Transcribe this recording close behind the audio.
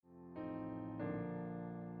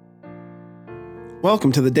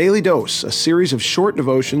Welcome to the Daily Dose, a series of short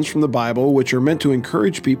devotions from the Bible which are meant to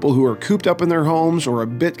encourage people who are cooped up in their homes or a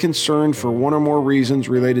bit concerned for one or more reasons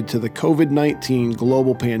related to the COVID-19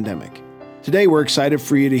 global pandemic. Today we're excited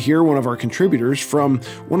for you to hear one of our contributors from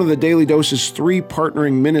one of the Daily Dose's 3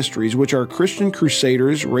 partnering ministries, which are Christian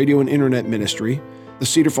Crusaders Radio and Internet Ministry, the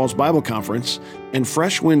Cedar Falls Bible Conference, and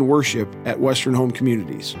Fresh Wind Worship at Western Home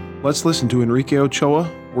Communities. Let's listen to Enrique Ochoa,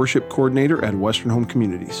 Worship Coordinator at Western Home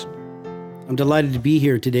Communities. I'm delighted to be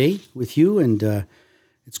here today with you, and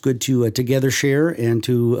it's good to together share and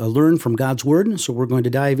to learn from God's Word. So we're going to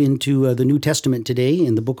dive into the New Testament today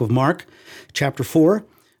in the book of Mark, chapter 4.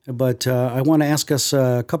 But I want to ask us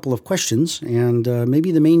a couple of questions, and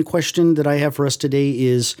maybe the main question that I have for us today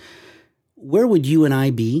is, where would you and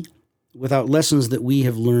I be without lessons that we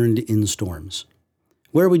have learned in storms?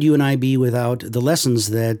 Where would you and I be without the lessons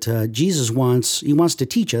that Jesus wants? He wants to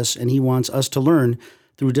teach us, and He wants us to learn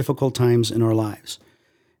through difficult times in our lives.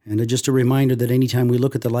 And just a reminder that anytime we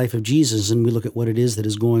look at the life of Jesus and we look at what it is that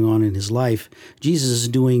is going on in His life, Jesus is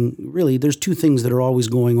doing, really, there's 2 things that are always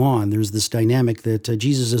going on. There's this dynamic that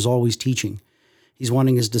Jesus is always teaching. He's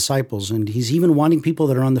wanting His disciples, and He's even wanting people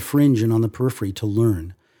that are on the fringe and on the periphery to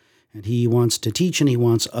learn. And He wants to teach, and He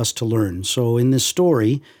wants us to learn. So in this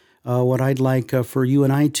story, what I'd like for you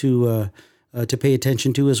and I to pay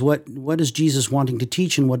attention to is what is Jesus wanting to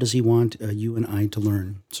teach, and what does He want you and I to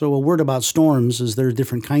learn. So a word about storms is there are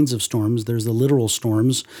different kinds of storms. There's the literal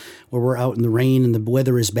storms where we're out in the rain and the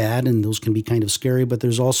weather is bad, and those can be kind of scary, but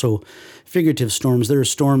there's also figurative storms. There are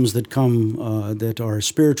storms that come that are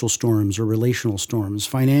spiritual storms or relational storms,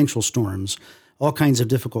 financial storms, all kinds of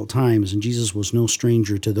difficult times, and Jesus was no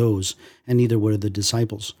stranger to those, and neither were the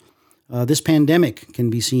disciples. This pandemic can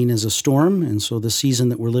be seen as a storm, and so the season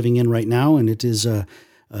that we're living in right now, and it is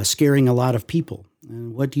scaring a lot of people.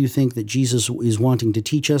 And what do you think that Jesus is wanting to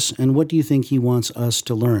teach us, and what do you think He wants us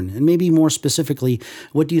to learn? And maybe more specifically,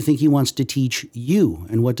 what do you think He wants to teach you,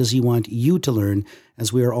 and what does He want you to learn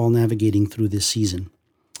as we are all navigating through this season?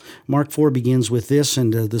 Mark 4 begins with this,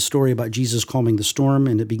 and the story about Jesus calming the storm,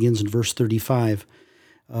 and it begins in verse 35.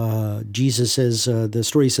 Jesus says, the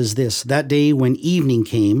story says this: "That day when evening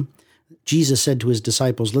came, Jesus said to His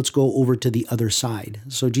disciples, 'Let's go over to the other side.'"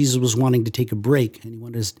 So Jesus was wanting to take a break, and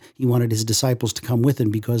he wanted His disciples to come with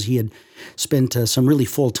Him because He had spent some really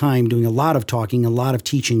full time doing a lot of talking, a lot of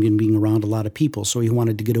teaching, and being around a lot of people. So He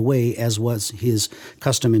wanted to get away, as was His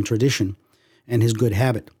custom and tradition and His good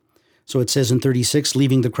habit. So it says in 36,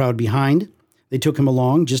 "Leaving the crowd behind, they took Him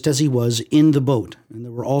along just as He was in the boat, and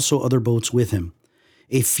there were also other boats with Him.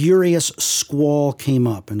 A furious squall came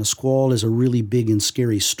up," and a squall is a really big and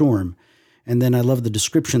scary storm. And then I love the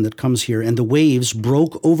description that comes here. "And the waves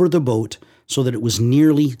broke over the boat so that it was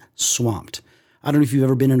nearly swamped." I don't know if you've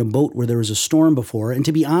ever been in a boat where there was a storm before. And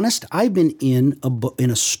to be honest, I've been in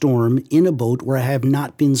a storm in a boat where I have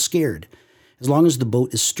not been scared. As long as the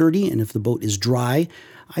boat is sturdy and if the boat is dry,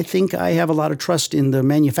 I think I have a lot of trust in the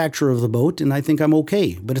manufacturer of the boat, and I think I'm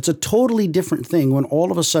okay. But it's a totally different thing when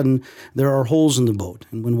all of a sudden there are holes in the boat.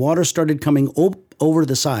 And when water started coming over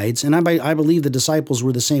the sides, and I believe the disciples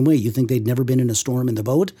were the same way. You think they'd never been in a storm in the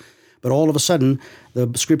boat? But all of a sudden, the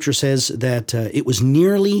scripture says that it was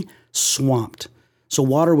nearly swamped. So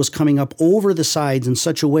water was coming up over the sides in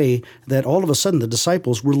such a way that all of a sudden the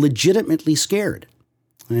disciples were legitimately scared.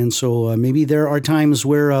 And so maybe there are times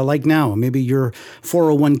where, like now, maybe your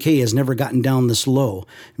 401k has never gotten down this low.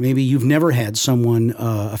 Maybe you've never had someone,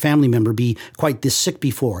 a family member, be quite this sick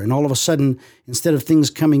before. And all of a sudden, instead of things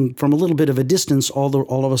coming from a little bit of a distance, all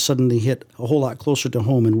of a sudden they hit a whole lot closer to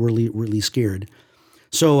home and really, really scared.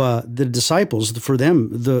 So the disciples, for them,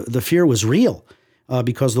 the fear was real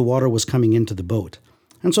because the water was coming into the boat.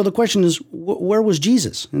 And so the question is, where was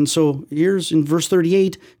Jesus? And so here's in verse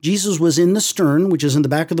 38, Jesus was in the stern, which is in the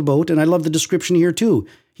back of the boat, and I love the description here too.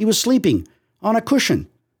 He was sleeping on a cushion.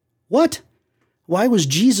 What? Why was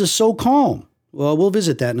Jesus so calm? Well, we'll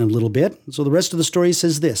visit that in a little bit. So the rest of the story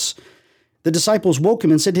says this: "The disciples woke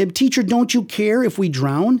Him and said to Him, 'Teacher, don't you care if we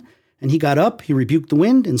drown?' And He got up, He rebuked the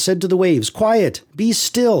wind and said to the waves, 'Quiet, be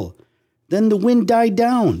still.' Then the wind died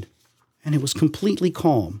down, and it was completely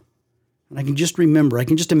calm." And I can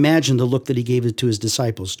just imagine the look that He gave it to His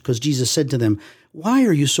disciples, because Jesus said to them, "Why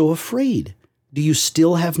are you so afraid? Do you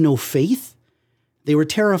still have no faith?" They were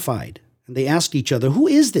terrified, and they asked each other, "Who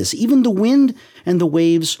is this? Even the wind and the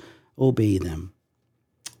waves obey them."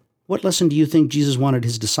 What lesson do you think Jesus wanted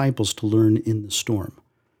His disciples to learn in the storm?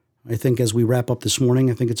 I think as we wrap up this morning,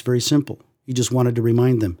 I think it's very simple. He just wanted to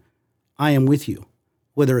remind them, I am with you.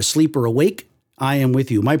 Whether asleep or awake, I am with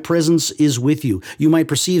you. My presence is with you. You might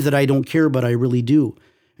perceive that I don't care, but I really do.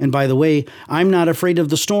 And by the way, I'm not afraid of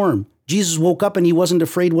the storm. Jesus woke up and he wasn't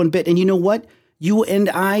afraid one bit. And you know what? You and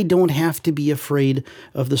I don't have to be afraid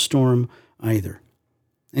of the storm either.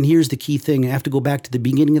 And here's the key thing. I have to go back to the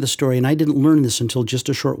beginning of the story, and I didn't learn this until just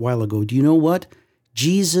a short while ago. Do you know what?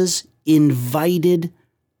 Jesus invited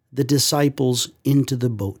the disciples into the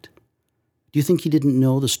boat. Do you think he didn't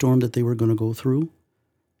know the storm that they were going to go through?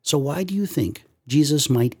 So why do you think Jesus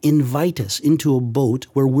might invite us into a boat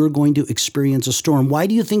where we're going to experience a storm? Why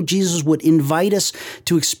do you think Jesus would invite us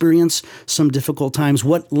to experience some difficult times?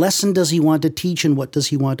 What lesson does he want to teach, and what does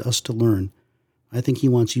he want us to learn? I think he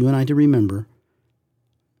wants you and I to remember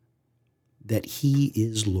that he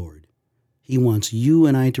is Lord. He wants you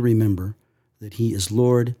and I to remember that he is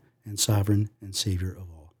Lord and sovereign and Savior of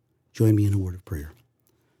all. Join me in a word of prayer.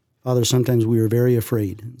 Father, sometimes we are very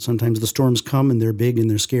afraid. Sometimes the storms come and they're big and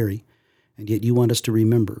they're scary. And yet you want us to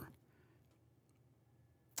remember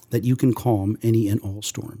that you can calm any and all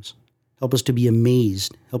storms. Help us to be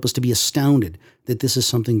amazed. Help us to be astounded that this is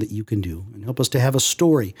something that you can do. And help us to have a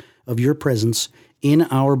story of your presence in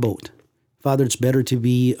our boat. Father, it's better to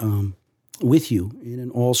be with you in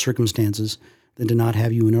all circumstances than to not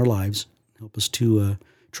have you in our lives. Help us to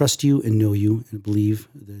trust you and know you and believe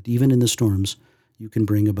that even in the storms, you can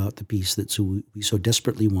bring about the peace that we so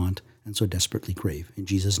desperately want and so desperately crave. In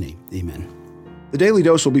Jesus' name, amen. The Daily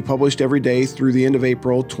Dose will be published every day through the end of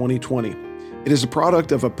April 2020. It is a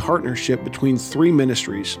product of a partnership between three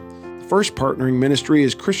ministries. The first partnering ministry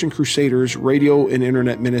is Christian Crusaders Radio and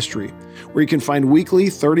Internet Ministry, where you can find weekly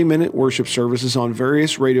 30-minute worship services on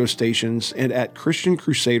various radio stations and at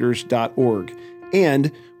christiancrusaders.org,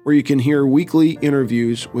 and where you can hear weekly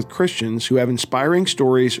interviews with Christians who have inspiring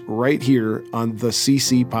stories right here on the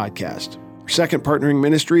CC Podcast. Our second partnering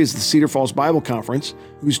ministry is the Cedar Falls Bible Conference,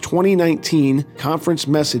 whose 2019 conference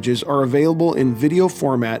messages are available in video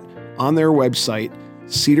format on their website,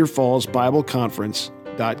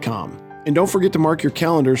 cedarfallsbibleconference.com. And don't forget to mark your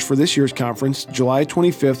calendars for this year's conference, July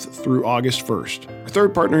 25th through August 1st. Our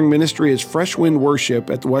third partnering ministry is Fresh Wind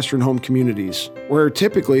Worship at the Western Home Communities, where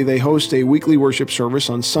typically they host a weekly worship service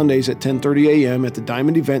on Sundays at 10:30 a.m. at the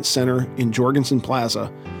Diamond Event Center in Jorgensen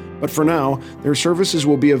Plaza. But for now, their services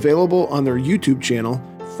will be available on their YouTube channel,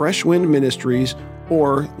 Fresh Wind Ministries,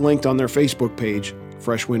 or linked on their Facebook page,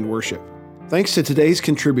 Fresh Wind Worship. Thanks to today's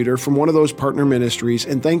contributor from one of those partner ministries,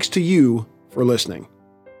 and thanks to you for listening.